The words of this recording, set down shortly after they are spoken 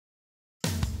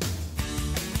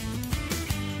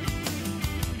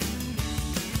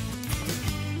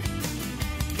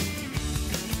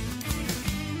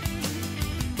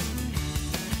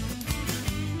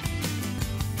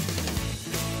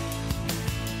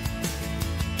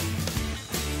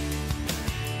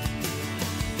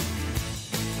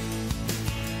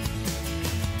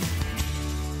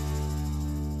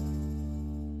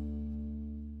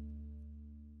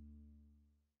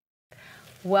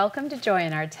Welcome to Joy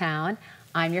in Our Town.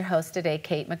 I'm your host today,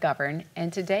 Kate McGovern,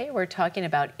 and today we're talking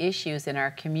about issues in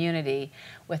our community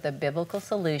with a biblical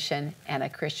solution and a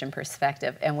Christian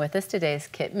perspective. And with us today is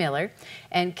Kit Miller,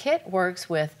 and Kit works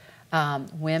with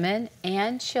women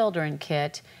and children,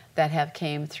 Kit, that have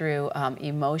came through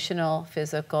emotional,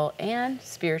 physical, and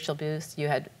spiritual abuse you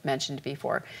had mentioned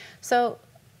before. So,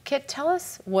 Kit, tell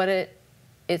us what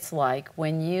it's like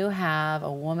when you have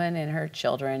a woman and her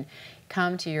children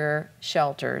come to your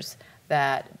shelters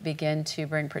that begin to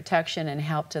bring protection and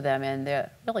help to them in the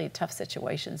really tough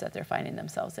situations that they're finding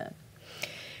themselves in.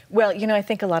 Well, you know, I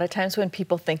think a lot of times when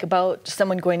people think about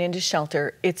someone going into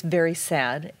shelter, it's very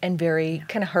sad and very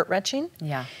kind of heart-wrenching.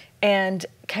 Yeah. And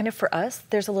kind of for us,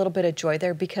 there's a little bit of joy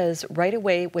there because right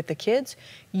away with the kids,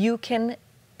 you can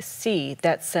see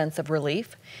that sense of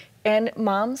relief. And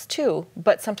moms too,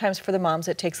 but sometimes for the moms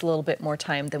it takes a little bit more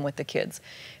time than with the kids.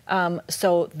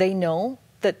 So they know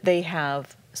that they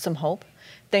have some hope.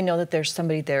 They know that there's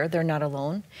somebody there, they're not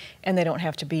alone, and they don't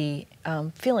have to be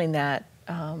feeling that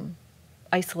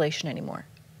isolation anymore.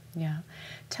 Yeah.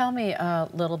 Tell me a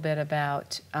little bit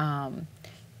about,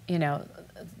 you know,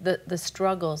 the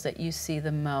struggles that you see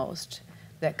the most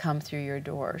that come through your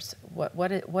doors.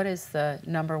 What is the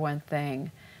number one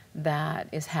thing that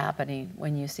is happening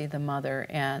when you see the mother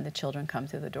and the children come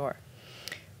through the door?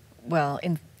 Well,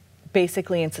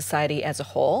 basically in society as a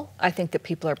whole, I think that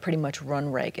people are pretty much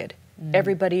run ragged.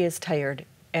 Everybody is tired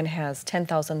and has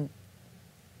 10,000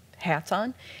 hats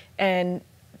on and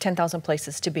 10,000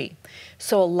 places to be.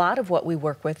 So a lot of what we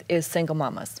work with is single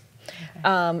mamas,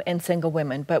 okay, and single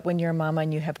women. But when you're a mama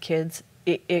and you have kids,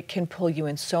 it can pull you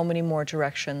in so many more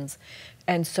directions.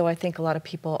 And so I think a lot of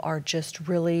people are just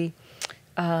really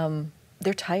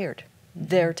they're tired.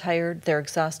 They're tired, they're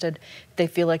exhausted. They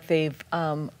feel like they've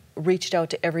reached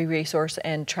out to every resource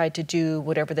and tried to do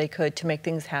whatever they could to make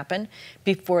things happen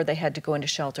before they had to go into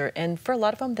shelter. And for a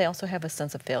lot of them, they also have a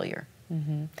sense of failure.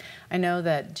 I know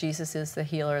that Jesus is the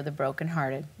healer of the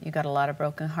brokenhearted. You got a lot of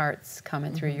broken hearts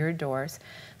coming through your doors.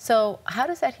 So how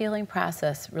does that healing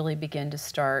process really begin to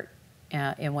start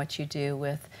in what you do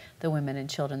with the women and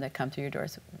children that come through your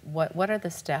doors? What are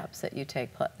the steps that you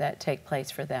take place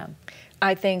for them?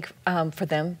 I think for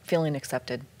them, feeling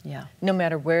accepted. Yeah. No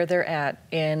matter where they're at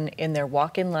in their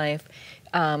walk in life,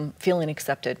 feeling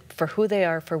accepted for who they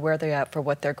are, for where they're at, for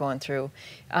what they're going through.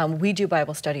 We do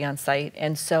Bible study on site,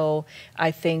 and so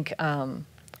I think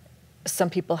some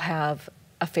people have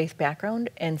a faith background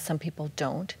and some people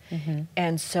don't.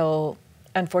 And so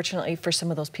unfortunately, for some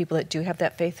of those people that do have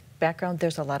that faith background,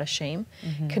 there's a lot of shame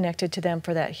connected to them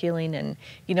for that healing. And,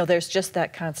 you know, there's just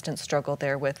that constant struggle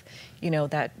there with, you know,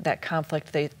 that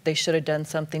conflict. They should have done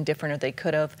something different or they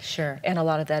could have. Sure. And a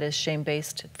lot of that is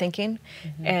shame-based thinking.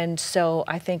 And so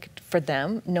I think for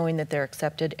them, knowing that they're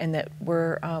accepted and that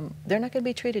they're not going to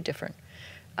be treated different.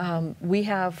 We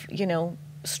have, you know,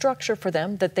 structure for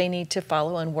them that they need to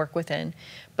follow and work within,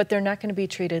 but they're not going to be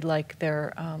treated like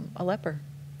they're a leper.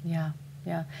 Yeah.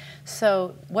 Yeah.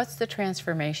 So what's the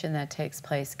transformation that takes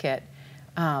place, Kit,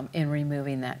 in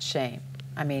removing that shame?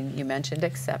 I mean, you mentioned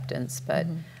acceptance, but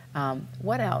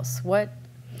what else? What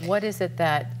is it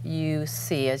that you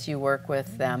see as you work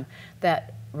with them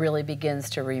that really begins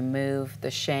to remove the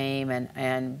shame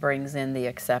and brings in the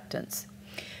acceptance?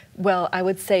 Well, I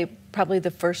would say probably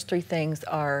the first three things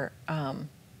are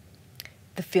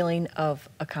the feeling of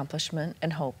accomplishment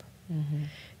and hope,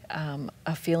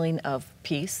 a feeling of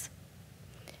peace,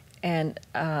 and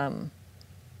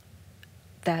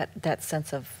that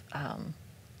sense of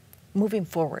moving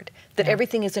forward, that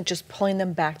everything isn't just pulling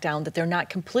them back down, that they're not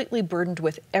completely burdened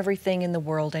with everything in the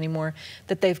world anymore,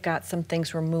 that they've got some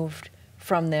things removed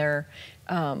from their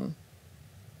you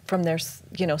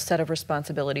know, set of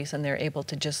responsibilities, and they're able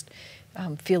to just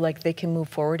feel like they can move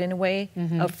forward in a way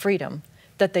of freedom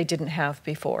that they didn't have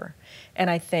before. And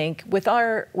I think with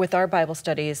our Bible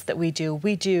studies that we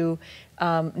do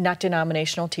not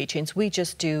denominational teachings. We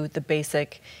just do the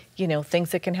basic, you know, things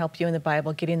that can help you in the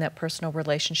Bible, getting that personal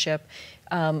relationship,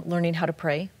 learning how to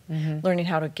pray, learning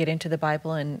how to get into the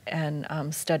Bible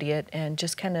and study it, and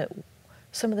just kind of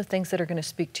some of the things that are going to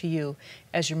speak to you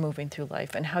as you're moving through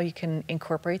life and how you can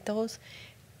incorporate those,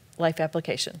 life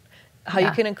application. How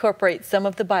you can incorporate some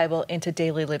of the Bible into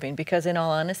daily living, because in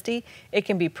all honesty, it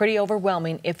can be pretty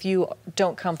overwhelming if you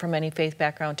don't come from any faith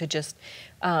background to just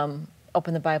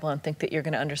open the Bible and think that you're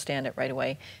going to understand it right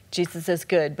away. Jesus is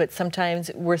good, but sometimes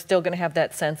we're still going to have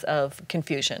that sense of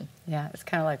confusion. Yeah, it's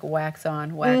kind of like wax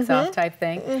on, wax off type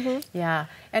thing. Yeah,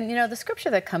 and you know, the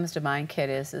scripture that comes to mind, Kit,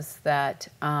 is that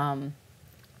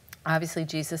obviously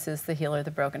Jesus is the healer of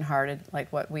the brokenhearted,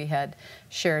 like what we had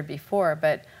shared before,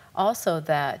 but also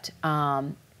that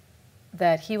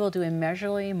that He will do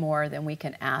immeasurably more than we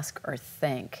can ask or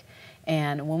think.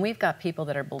 And when we've got people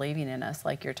that are believing in us,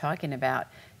 like you're talking about,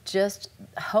 just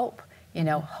hope. You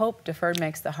know, hope deferred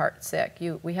makes the heart sick.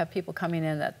 We have people coming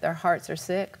in that their hearts are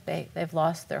sick. They've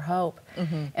lost their hope.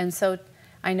 And so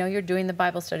I know you're doing the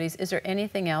Bible studies. Is there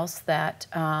anything else that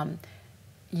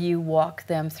you walk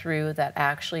them through that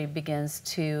actually begins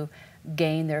to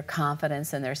gain their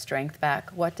confidence and their strength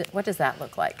back? What does that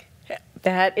look like?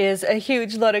 That is a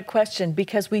huge loaded question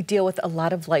because we deal with a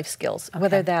lot of life skills,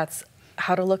 whether that's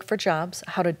how to look for jobs,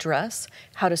 how to dress,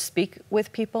 how to speak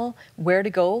with people, where to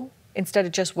go instead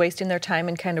of just wasting their time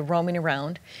and kind of roaming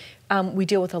around. We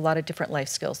deal with a lot of different life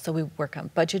skills. So we work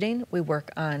on budgeting, we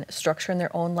work on structuring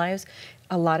their own lives.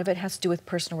 A lot of it has to do with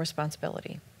personal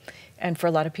responsibility. And for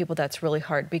a lot of people, that's really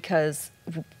hard because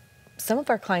some of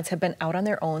our clients have been out on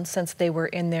their own since they were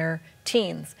in their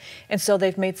teens. And so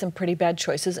they've made some pretty bad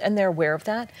choices and they're aware of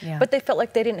that, but they felt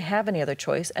like they didn't have any other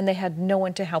choice and they had no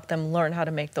one to help them learn how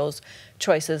to make those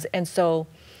choices. And so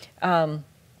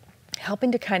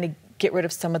helping to kind of get rid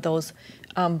of some of those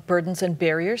burdens and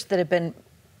barriers that have been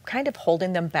kind of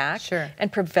holding them back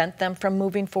and prevent them from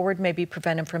moving forward, maybe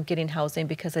prevent them from getting housing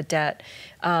because of debt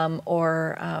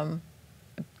or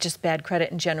just bad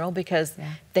credit in general because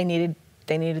they needed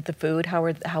the food.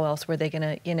 How else were they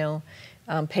going to,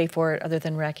 pay for it other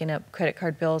than racking up credit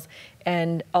card bills?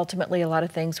 And ultimately, a lot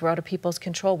of things were out of people's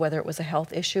control, whether it was a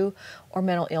health issue or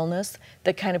mental illness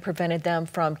that kind of prevented them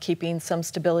from keeping some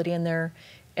stability in their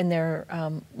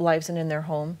lives and in their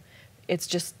home. It's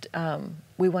just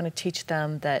we want to teach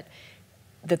them that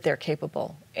they're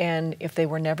capable. And if they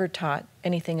were never taught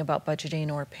anything about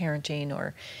budgeting or parenting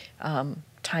or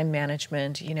time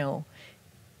management,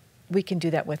 we can do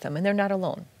that with them, and they're not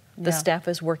alone. The staff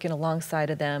is working alongside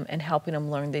of them and helping them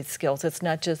learn these skills. It's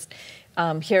not just,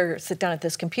 here, sit down at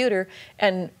this computer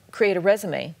and create a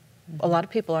resume. A lot of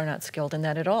people are not skilled in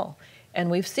that at all. And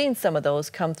we've seen some of those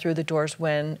come through the doors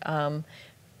when,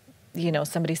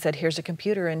 somebody said, here's a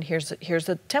computer and here's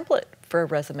a template for a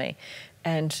resume.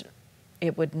 And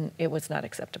it was not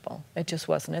acceptable. It just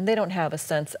wasn't. And they don't have a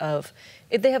sense of,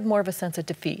 they have more of a sense of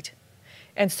defeat.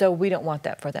 And so we don't want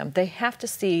that for them. They have to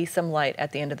see some light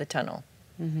at the end of the tunnel.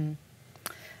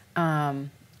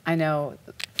 I know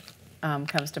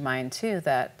comes to mind too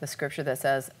that the scripture that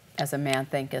says, as a man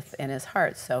thinketh in his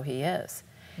heart, so he is.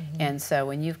 And so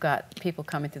when you've got people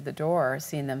coming through the door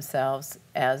seeing themselves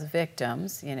as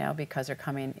victims, because they're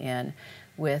coming in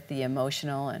with the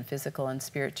emotional and physical and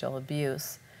spiritual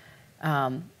abuse,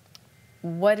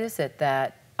 what is it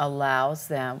that allows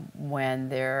them when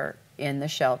they're in the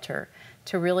shelter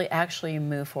to really actually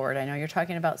move forward? I know you're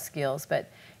talking about skills, but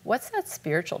what's that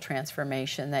spiritual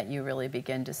transformation that you really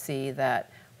begin to see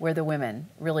that where the women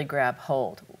really grab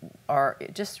hold, or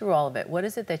just through all of it, what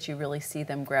is it that you really see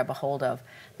them grab a hold of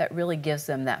that really gives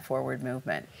them that forward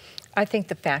movement? I think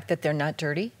the fact that they're not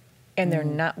dirty and they're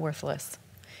not worthless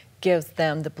gives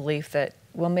them the belief that,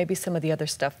 well, maybe some of the other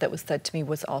stuff that was said to me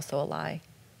was also a lie.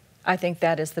 I think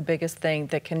that is the biggest thing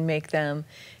that can make them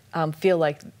feel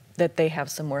like that they have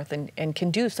some worth and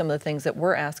can do some of the things that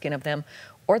we're asking of them,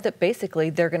 or that basically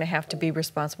they're going to have to be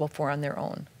responsible for on their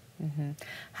own.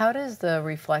 How does the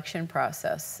reflection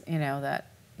process, that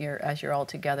as you're all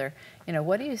together,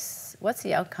 what's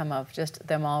the outcome of just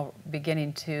them all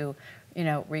beginning to,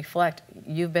 reflect?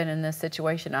 You've been in this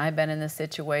situation, I've been in this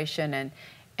situation,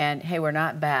 and hey, we're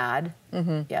not bad.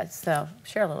 Yeah, so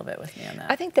share a little bit with me on that.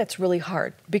 I think that's really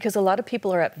hard because a lot of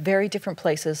people are at very different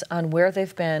places on where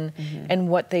they've been and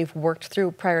what they've worked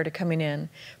through prior to coming in.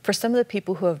 For some of the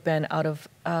people who have been out of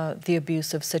the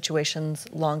abusive situations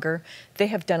longer, they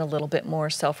have done a little bit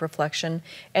more self-reflection,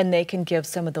 and they can give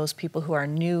some of those people who are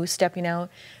new stepping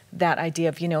out that idea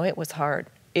of, it was hard.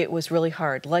 It was really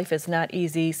hard. Life is not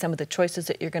easy. Some of the choices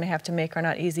that you're going to have to make are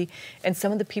not easy. And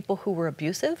some of the people who were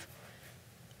abusive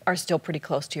are still pretty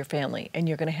close to your family, and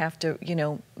you're going to have to,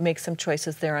 make some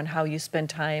choices there on how you spend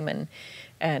time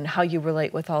and how you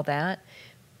relate with all that,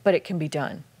 but it can be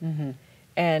done.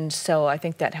 And so I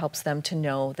think that helps them to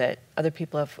know that other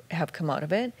people have come out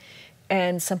of it,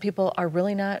 and some people are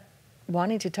really not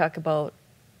wanting to talk about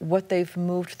what they've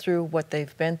moved through, what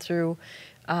they've been through,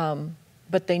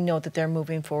 but they know that they're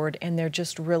moving forward, and they're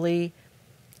just really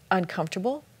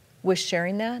uncomfortable with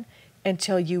sharing that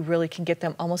until you really can get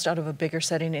them almost out of a bigger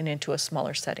setting and into a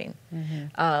smaller setting.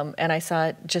 And I saw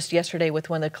it just yesterday with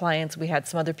one of the clients. We had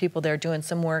some other people there doing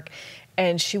some work,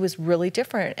 and she was really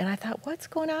different. And I thought, what's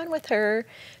going on with her?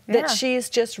 That she's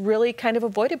just really kind of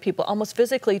avoided people, almost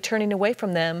physically turning away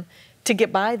from them to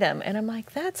get by them. And I'm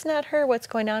like, that's not her. What's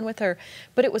going on with her?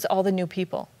 But it was all the new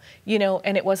people, you know,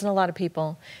 and it wasn't a lot of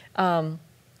people.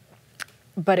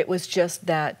 But it was just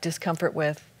that discomfort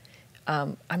with,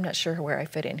 I'm not sure where I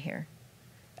fit in here.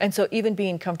 And so even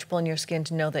being comfortable in your skin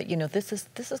to know that, you know, this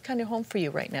is kind of home for you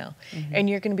right now. And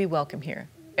you're going to be welcome here.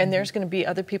 And there's going to be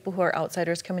other people who are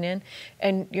outsiders coming in,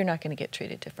 and you're not going to get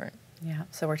treated different. Yeah,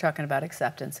 so we're talking about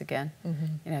acceptance again.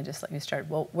 You know, just let me start.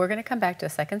 Well, we're going to come back to a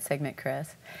second segment,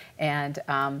 Chris. And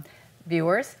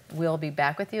viewers, we'll be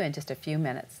back with you in just a few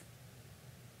minutes.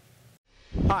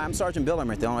 Hi, I'm Sergeant Bill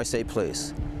Emmer at the Illinois State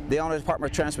Police. The Illinois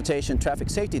Department of Transportation Traffic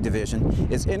Safety Division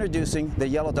is introducing the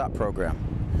Yellow Dot program.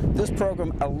 This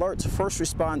program alerts first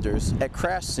responders at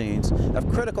crash scenes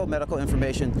of critical medical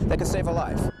information that can save a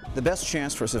life. The best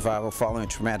chance for survival following a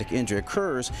traumatic injury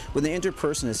occurs when the injured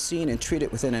person is seen and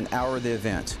treated within an hour of the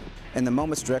event. In the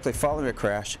moments directly following a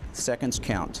crash, seconds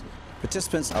count.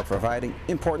 Participants are providing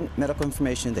important medical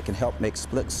information that can help make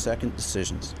split-second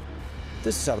decisions.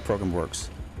 This is how the program works.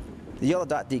 The Yellow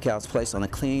Dot decal is placed on the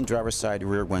clean driver's side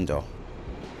rear window.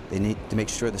 They need to make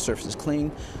sure the surface is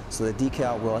clean so the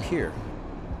decal will adhere.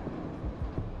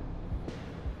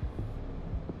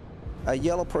 A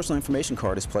yellow personal information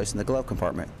card is placed in the glove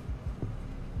compartment,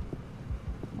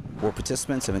 where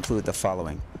participants have included the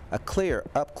following: a clear,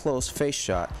 up-close face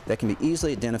shot that can be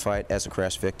easily identified as a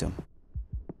crash victim,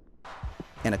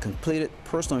 and a completed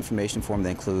personal information form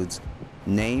that includes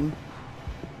name,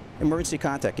 emergency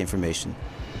contact information,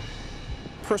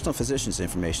 personal physician's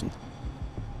information,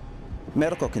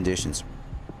 medical conditions,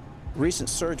 recent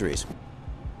surgeries,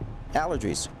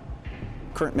 allergies,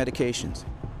 current medications.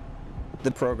 The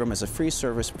program is a free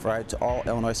service provided to all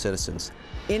Illinois citizens.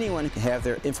 Anyone can have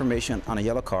their information on a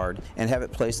yellow card and have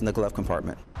it placed in the glove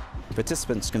compartment.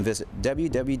 Participants can visit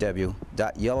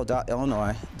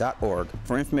www.yellow.illinois.org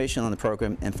for information on the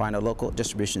program and find a local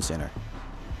distribution center.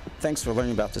 Thanks for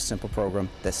learning about this simple program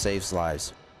that saves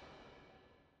lives.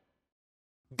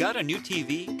 Got a new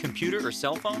TV, computer, or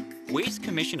cell phone? Waste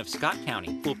Commission of Scott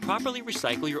County will properly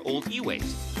recycle your old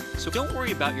e-waste, so don't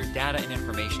worry about your data and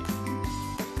information.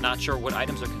 Not sure what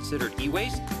items are considered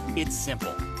e-waste? It's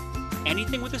simple.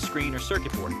 Anything with a screen or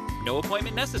circuit board. No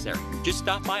appointment necessary. Just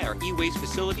stop by our e-waste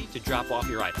facility to drop off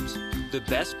your items. The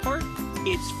best part?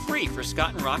 It's free for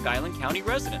Scott and Rock Island County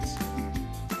residents.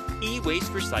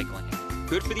 E-waste recycling.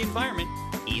 Good for the environment,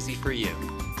 easy for you.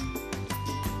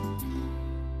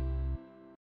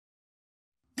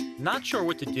 Not sure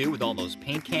what to do with all those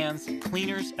paint cans,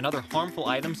 cleaners, and other harmful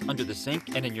items under the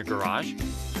sink and in your garage?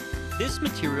 This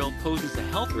material poses a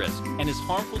health risk and is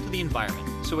harmful to the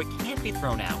environment, so it can't be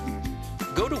thrown out.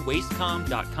 Go to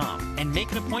wastecom.com and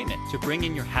make an appointment to bring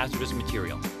in your hazardous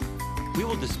material. We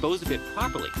will dispose of it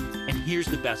properly, and here's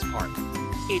the best part.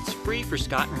 It's free for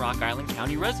Scott and Rock Island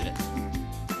County residents.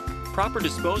 Proper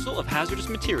disposal of hazardous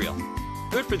material.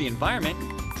 Good for the environment,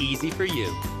 easy for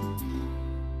you.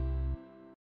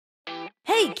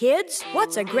 Hey kids,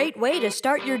 what's a great way to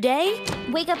start your day?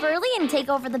 Wake up early and take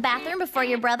over the bathroom before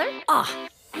your brother? Ah,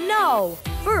 no!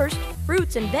 First,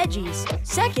 fruits and veggies.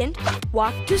 Second,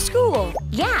 walk to school.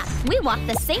 Yeah, we walk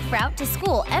the safe route to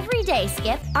school every day,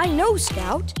 Skip. I know,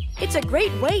 Scout. It's a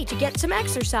great way to get some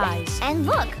exercise. And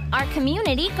look, our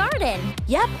community garden.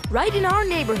 Yep, right in our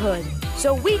neighborhood.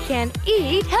 So we can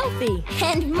eat healthy.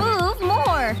 And move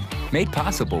more. Made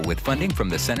possible with funding from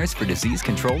the Centers for Disease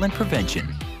Control and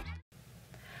Prevention.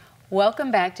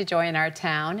 Welcome back to Joy in Our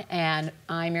Town, and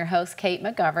I'm your host, Kate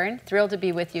McGovern. Thrilled to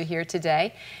be with you here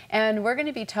today. And we're going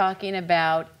to be talking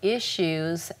about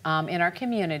issues in our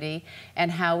community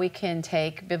and how we can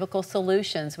take biblical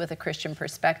solutions with a Christian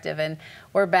perspective. And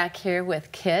we're back here with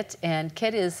Kit, and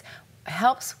Kit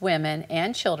helps women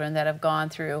and children that have gone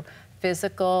through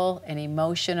physical and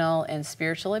emotional and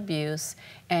spiritual abuse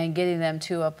and getting them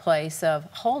to a place of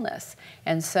wholeness.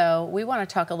 And so we want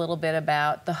to talk a little bit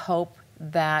about the hope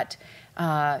that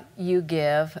you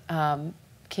give,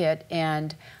 Kit,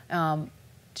 and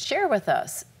share with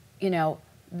us, you know,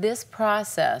 this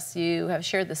process. You have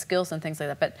shared the skills and things like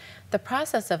that, but the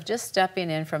process of just stepping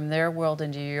in from their world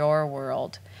into your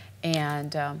world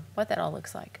and what that all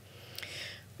looks like.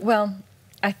 Well,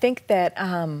 I think that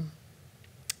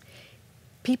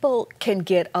people can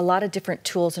get a lot of different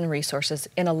tools and resources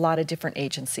in a lot of different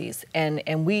agencies,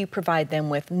 and we provide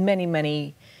them with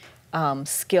many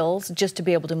skills just to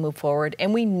be able to move forward,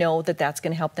 and we know that that's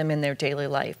going to help them in their daily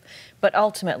life. But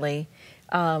ultimately,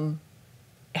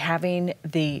 having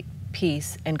the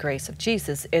peace and grace of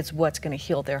Jesus is what's going to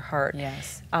heal their heart.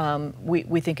 Yes.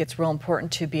 We think it's real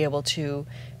important to be able to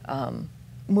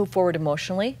move forward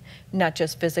emotionally, not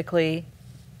just physically,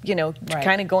 you know, Right.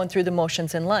 kind of going through the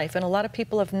motions in life. And a lot of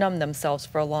people have numbed themselves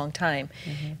for a long time.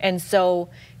 And so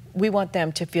we want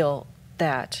them to feel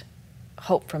that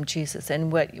hope from Jesus.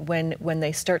 And when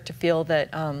they start to feel that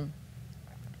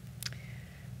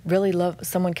really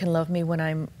someone can love me when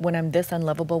I'm this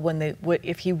unlovable,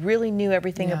 if he really knew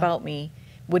everything about me,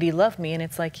 would he love me? And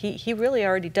it's like he really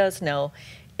already does know,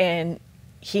 and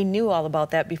he knew all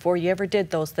about that before you ever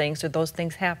did those things or those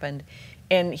things happened,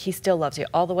 and he still loves you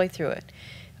all the way through it.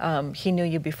 He knew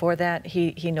you before that.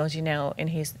 He knows you now, and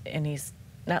he's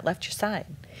not left your side.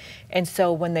 And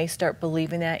so when they start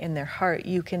believing that in their heart,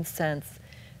 you can sense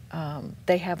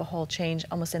they have a whole change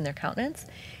almost in their countenance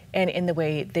and in the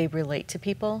way they relate to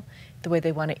people, the way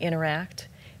they want to interact.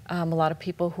 A lot of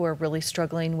people who are really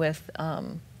struggling with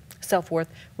self-worth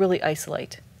really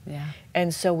isolate. Yeah.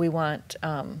 And so we want,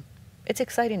 it's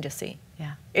exciting to see.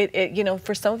 Yeah. You know,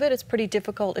 for some of it, it's pretty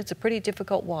difficult. It's a pretty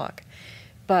difficult walk,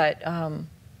 but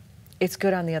it's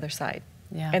good on the other side.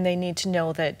 Yeah. And they need to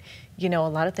know that, you know, a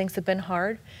lot of things have been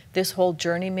hard. This whole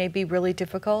journey may be really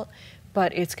difficult,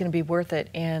 but it's going to be worth it.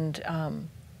 And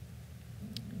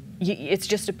it's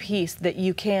just a piece that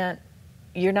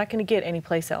you're not going to get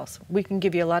anyplace else. We can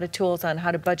give you a lot of tools on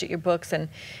how to budget your books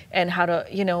and how to,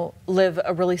 you know, live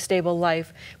a really stable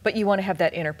life, but you want to have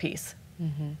that inner peace.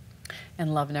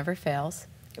 And love never fails.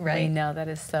 Right. We know that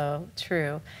is so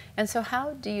true. And so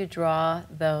how do you draw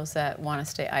those that want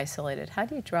to stay isolated? How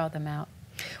do you draw them out?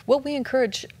 Well, we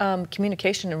encourage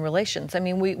communication and relations. I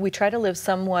mean, we try to live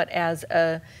somewhat as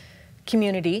a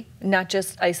community, not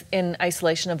just in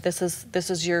isolation of this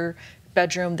is your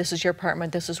bedroom, this is your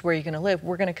apartment, this is where you're going to live.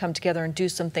 We're going to come together and do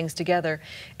some things together.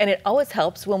 And it always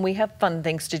helps when we have fun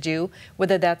things to do,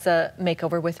 whether that's a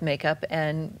makeover with makeup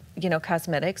and, you know,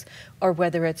 cosmetics, or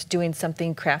whether it's doing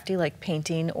something crafty like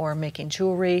painting or making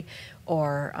jewelry,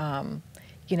 or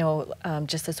you know,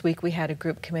 just this week we had a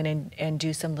group come in and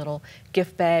do some little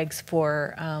gift bags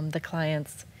for the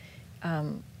clients.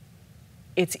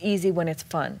 It's easy when it's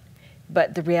fun.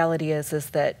 But the reality is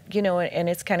that, you know, and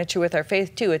it's kind of true with our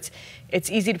faith too, it's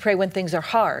easy to pray when things are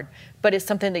hard, but it's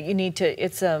something that you need to,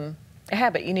 it's a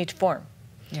habit you need to form.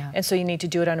 Yeah. And so you need to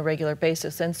do it on a regular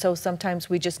basis. And so sometimes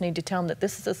we just need to tell them that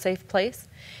this is a safe place,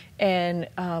 and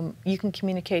you can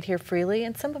communicate here freely,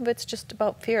 and some of it's just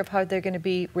about fear of how they're going to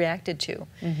be reacted to.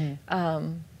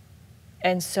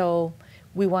 And so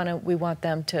we want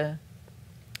them to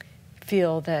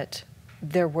feel that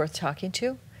they're worth talking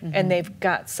to, and they've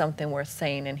got something worth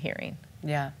saying and hearing.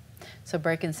 Yeah. So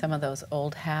breaking some of those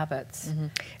old habits.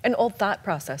 And old thought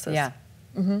processes. Yeah.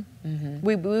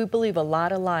 We believe a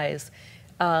lot of lies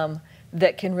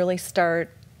that can really start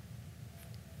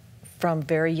from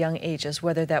very young ages,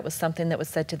 whether that was something that was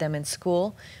said to them in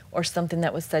school or something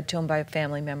that was said to them by a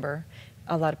family member.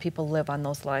 A lot of people live on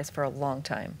those lies for a long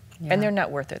time. Yeah. And they're not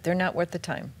worth it. They're not worth the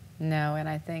time. No, and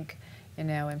I think, you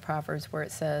know, in Proverbs where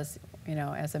it says, you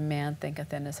know, as a man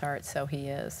thinketh in his heart, so he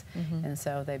is. And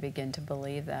so they begin to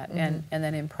believe that. And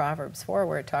then in Proverbs 4,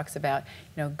 where it talks about,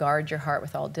 you know, guard your heart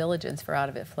with all diligence, for out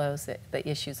of it flows the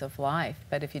issues of life.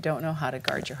 But if you don't know how to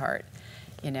guard your heart,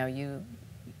 you know, you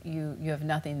have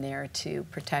nothing there to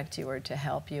protect you or to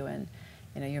help you. And,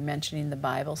 you know, you're mentioning the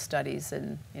Bible studies,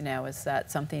 and, you know, is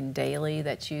that something daily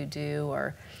that you do?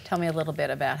 Or tell me a little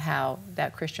bit about how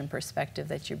that Christian perspective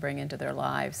that you bring into their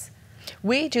lives.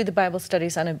 We do the Bible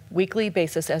studies on a weekly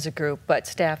basis as a group, but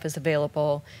staff is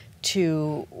available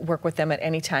to work with them at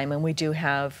any time. And we do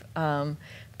have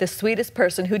the sweetest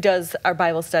person who does our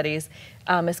Bible studies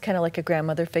is kind of like a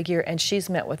grandmother figure, and she's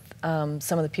met with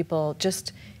some of the people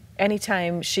just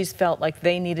anytime she's felt like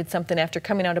they needed something after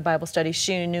coming out of Bible study.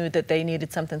 She knew that they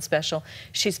needed something special.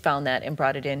 She's found that and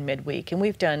brought it in midweek. And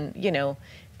we've done, you know,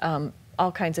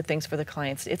 all kinds of things for the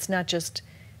clients. It's not just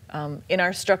in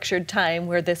our structured time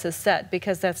where this is set,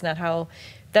 because that's not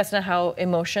how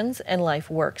emotions and life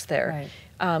works there. Right.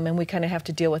 And we kind of have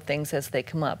to deal with things as they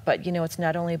come up. But, you know, it's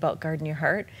not only about guarding your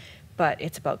heart, but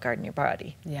it's about guarding your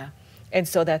body. Yeah. And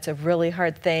so that's a really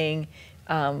hard thing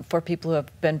for people who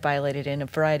have been violated in a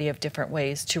variety of different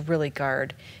ways to really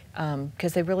guard,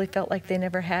 because they really felt like they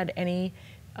never had any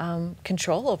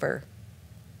control over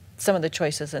some of the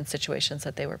choices and situations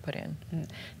that they were put in.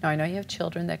 Now, I know you have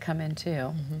children that come in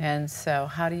too, and so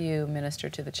how do you minister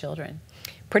to the children?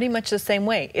 Pretty much the same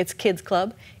way. It's kids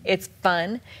club. It's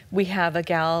fun. We have a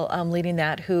gal leading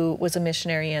that who was a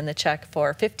missionary in the Czech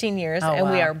for 15 years, Oh,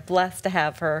 and we wow. are blessed to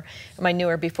have her. I knew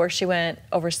her before she went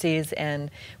overseas,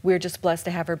 and we're just blessed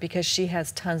to have her because she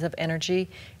has tons of energy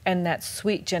and that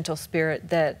sweet, gentle spirit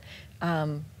that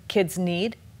kids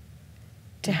need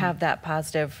to have that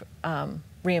positive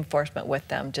reinforcement with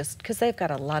them, just because they've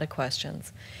got a lot of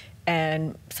questions.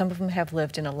 And some of them have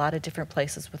lived in a lot of different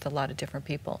places with a lot of different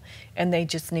people. And they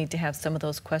just need to have some of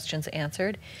those questions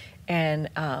answered. And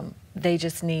they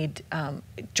just need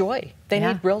joy. They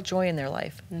need real joy in their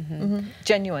life,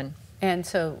 genuine. And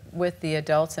so with the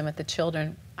adults and with the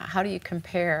children, how do you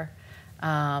compare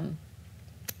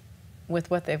with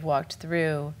what they've walked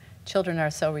through? Children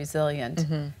are so resilient.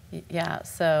 Yeah,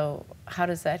 so how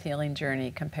does that healing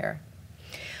journey compare?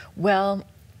 Well,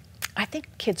 I think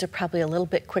kids are probably a little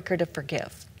bit quicker to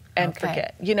forgive and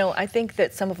forget. You know, I think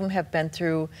that some of them have been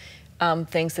through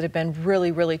things that have been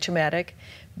really, really traumatic,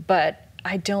 but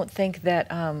I don't think that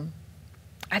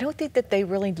they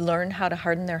really learn how to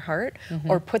harden their heart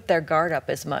or put their guard up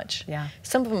as much. Yeah.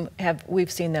 Some of them have,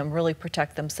 we've seen them really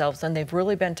protect themselves, and they've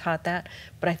really been taught that,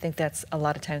 but I think that's a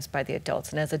lot of times by the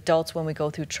adults. And as adults, when we go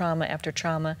through trauma after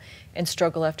trauma and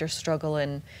struggle after struggle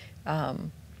and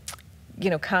you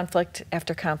know, conflict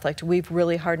after conflict, we've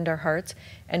really hardened our hearts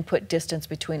and put distance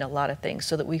between a lot of things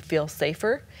so that we feel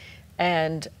safer.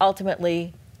 And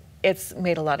ultimately, it's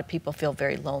made a lot of people feel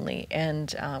very lonely.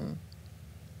 And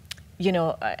you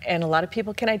know, and a lot of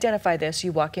people can identify this.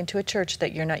 You walk into a church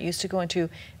that you're not used to going to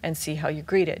and see how you're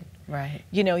greeted. Right.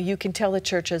 You know, you can tell the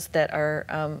churches that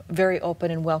are very open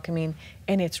and welcoming,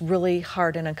 and it's really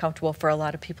hard and uncomfortable for a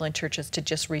lot of people in churches to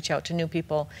just reach out to new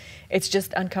people. It's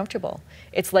just uncomfortable.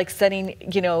 It's like setting,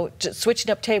 you know, just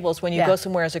switching up tables when you go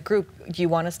somewhere as a group. Do you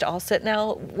want us to all sit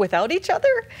now without each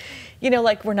other? You know,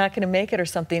 like we're not going to make it or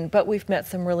something, but we've met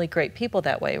some really great people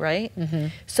that way, right?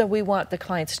 So we want the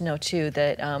clients to know too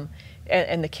that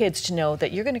and the kids to know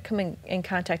that you're going to come in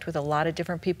contact with a lot of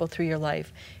different people through your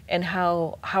life, and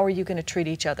how are you going to treat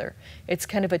each other? It's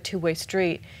kind of a two-way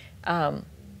street, and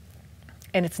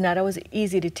it's not always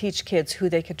easy to teach kids who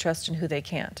they could trust and who they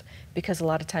can't, because a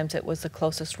lot of times it was the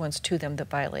closest ones to them that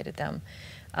violated them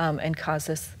and caused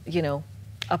this, you know,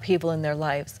 upheaval in their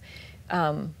lives.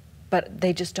 But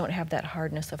they just don't have that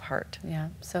hardness of heart. Yeah,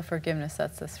 so forgiveness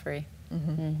sets us free.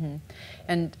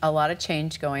 And a lot of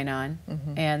change going on.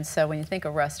 And so when you think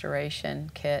of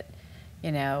restoration, Kit,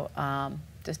 you know,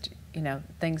 just, you know,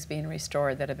 things being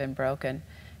restored that have been broken,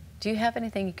 do you have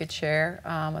anything you could share,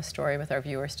 a story with our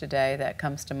viewers today that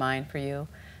comes to mind for you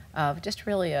of just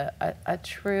really a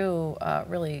true,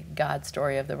 really God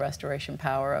story of the restoration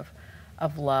power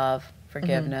of love,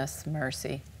 forgiveness,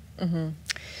 mercy?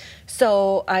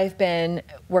 So I've been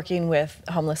working with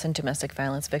homeless and domestic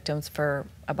violence victims for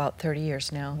about 30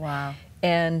 years now. Wow.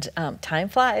 And time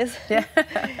flies. Yeah.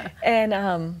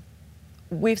 And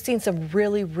we've seen some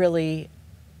really, really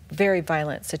very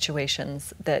violent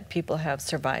situations that people have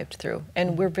survived through.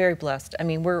 And we're very blessed. I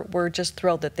mean, we're just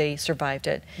thrilled that they survived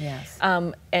it. Yes.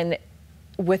 And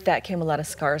with that came a lot of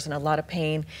scars and a lot of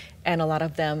pain, and a lot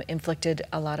of them inflicted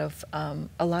a lot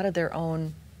of their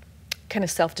own kind of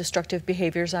self-destructive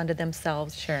behaviors onto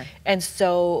themselves. Sure. And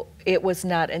so it was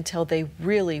not until they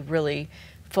really, really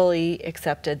fully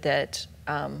accepted that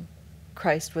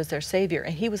Christ was their Savior,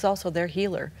 and He was also their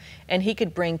healer, and He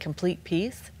could bring complete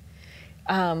peace.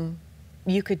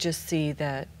 You could just see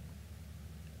that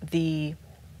the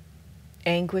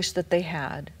anguish that they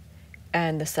had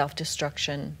and the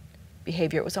self-destruction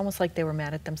behavior, it was almost like they were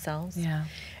mad at themselves. Yeah.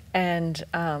 And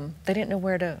they didn't know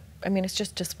where to, I mean, it's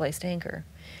just displaced anger.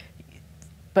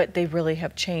 But they really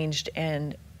have changed,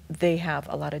 and they have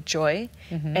a lot of joy,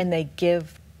 and they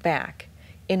give back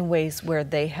in ways where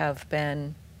they have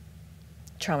been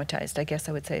traumatized. I guess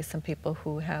I would say some people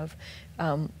who have,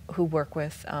 who work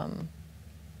with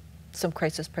some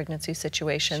crisis pregnancy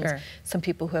situations, some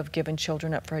people who have given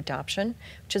children up for adoption,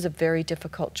 which is a very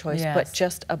difficult choice, but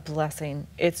just a blessing.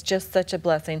 It's just such a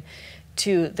blessing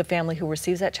to the family who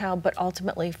receives that child, but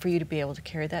ultimately for you to be able to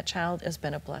carry that child has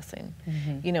been a blessing.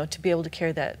 You know, to be able to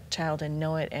carry that child and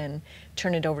know it and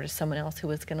turn it over to someone else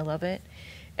who is going to love it.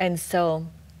 And so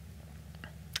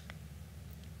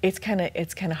it's kind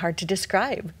of hard to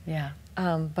describe. Yeah.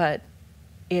 But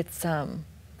it's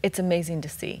amazing to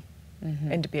see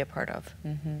and to be a part of.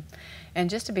 And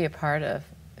just to be a part of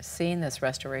seeing this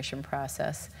restoration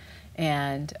process.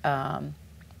 And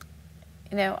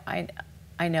you know,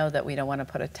 I know that we don't want to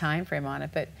put a time frame on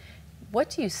it, but what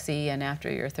do you see, and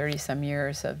after your 30-some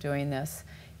years of doing this,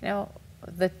 you know,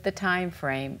 the time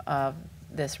frame of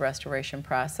this restoration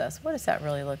process, what does that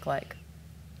really look like?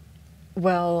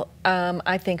 Well,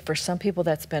 I think for some people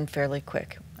that's been fairly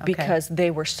quick, because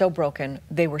they were so broken,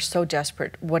 they were so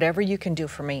desperate. Whatever you can do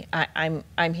for me,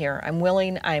 I'm here. I'm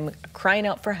willing. I'm crying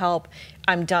out for help.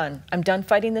 I'm done. I'm done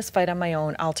fighting this fight on my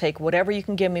own. I'll take whatever you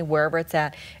can give me, wherever it's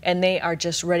at. And they are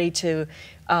just ready to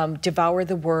devour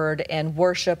the Word and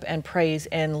worship and praise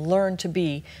and learn to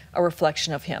be a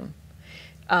reflection of Him.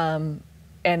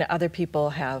 and other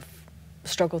people have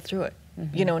struggled through it.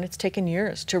 You know, and it's taken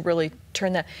years to really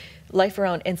turn that life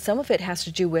around. And some of it has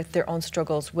to do with their own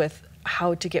struggles with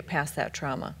how to get past that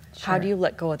trauma. How do you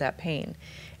let go of that pain?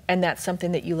 And that's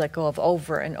something that you let go of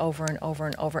over and over and over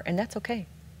and over, and that's okay.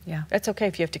 Yeah. That's okay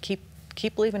if you have to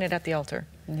keep leaving it at the altar.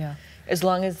 Yeah. As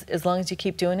long as you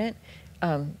keep doing it,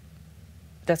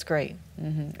 that's great.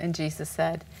 And Jesus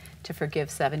said to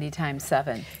forgive 70 times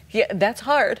 7. Yeah, that's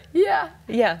hard. Yeah.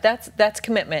 Yeah, that's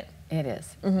commitment. It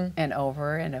is. And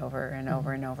over and over and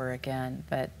over and over again,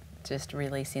 but just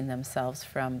releasing themselves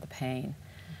from the pain.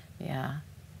 Yeah.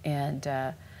 And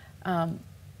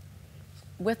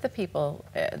with the people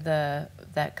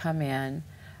that come in,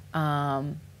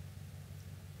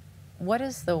 what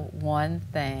is the one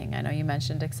thing, I know you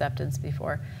mentioned acceptance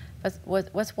before, but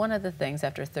what's one of the things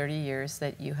after 30 years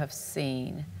that you have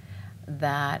seen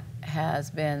that has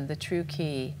been the true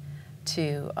key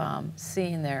to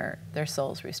seeing their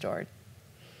souls restored?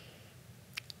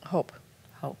 Hope.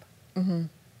 Hope.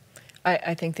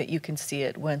 I think that you can see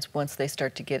it once they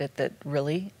start to get it, that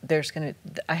really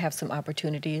I have some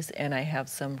opportunities and I have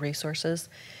some resources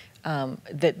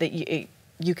that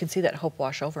you can see that hope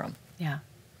wash over them. Yeah.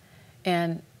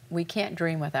 And we can't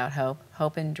dream without hope.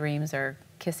 Hope and dreams are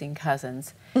kissing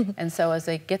cousins. And so as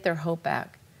they get their hope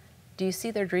back, do you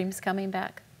see their dreams coming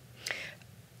back?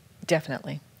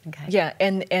 Definitely. Okay. Yeah,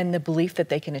 and the belief that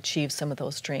they can achieve some of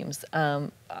those dreams.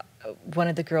 One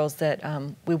of the girls that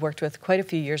we worked with quite a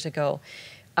few years ago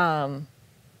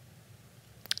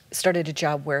started a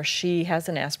job where she has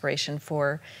an aspiration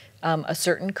for a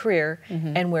certain career,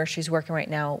 and where she's working right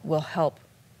now will help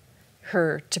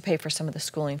her to pay for some of the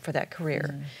schooling for that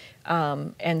career.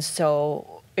 And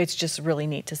so it's just really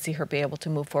neat to see her be able to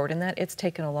move forward in that. It's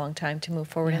taken a long time to move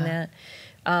forward in that.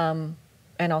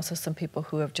 And also some people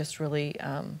who have just really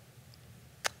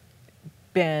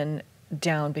been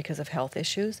down because of health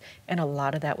issues, and a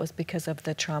lot of that was because of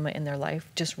the trauma in their life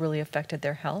just really affected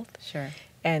their health. Sure.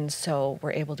 And so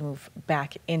we're able to move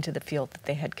back into the field that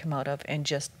they had come out of and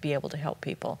just be able to help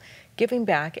people. Giving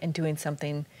back and doing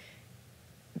something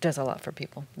does a lot for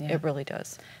people. Yeah. It really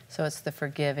does. So it's the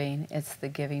forgiving, it's the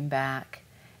giving back,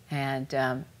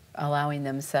 and allowing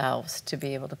themselves to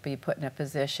be able to be put in a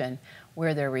position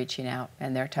where they're reaching out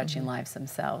and they're touching lives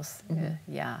themselves.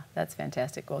 Yeah, that's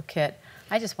fantastic. Well, Kit,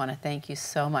 I just want to thank you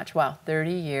so much. Wow,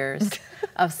 30 years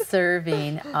of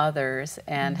serving others,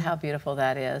 and how beautiful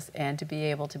that is, and to be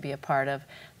able to be a part of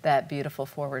that beautiful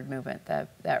forward movement,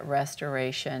 that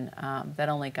restoration that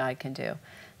only God can do.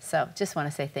 So just want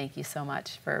to say thank you so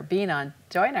much for being on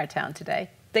Join Our Town today.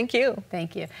 Thank you.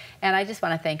 Thank you. And I just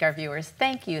want to thank our viewers.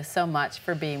 Thank you so much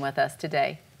for being with us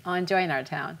today on Join Our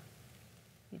Town.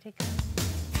 You take care.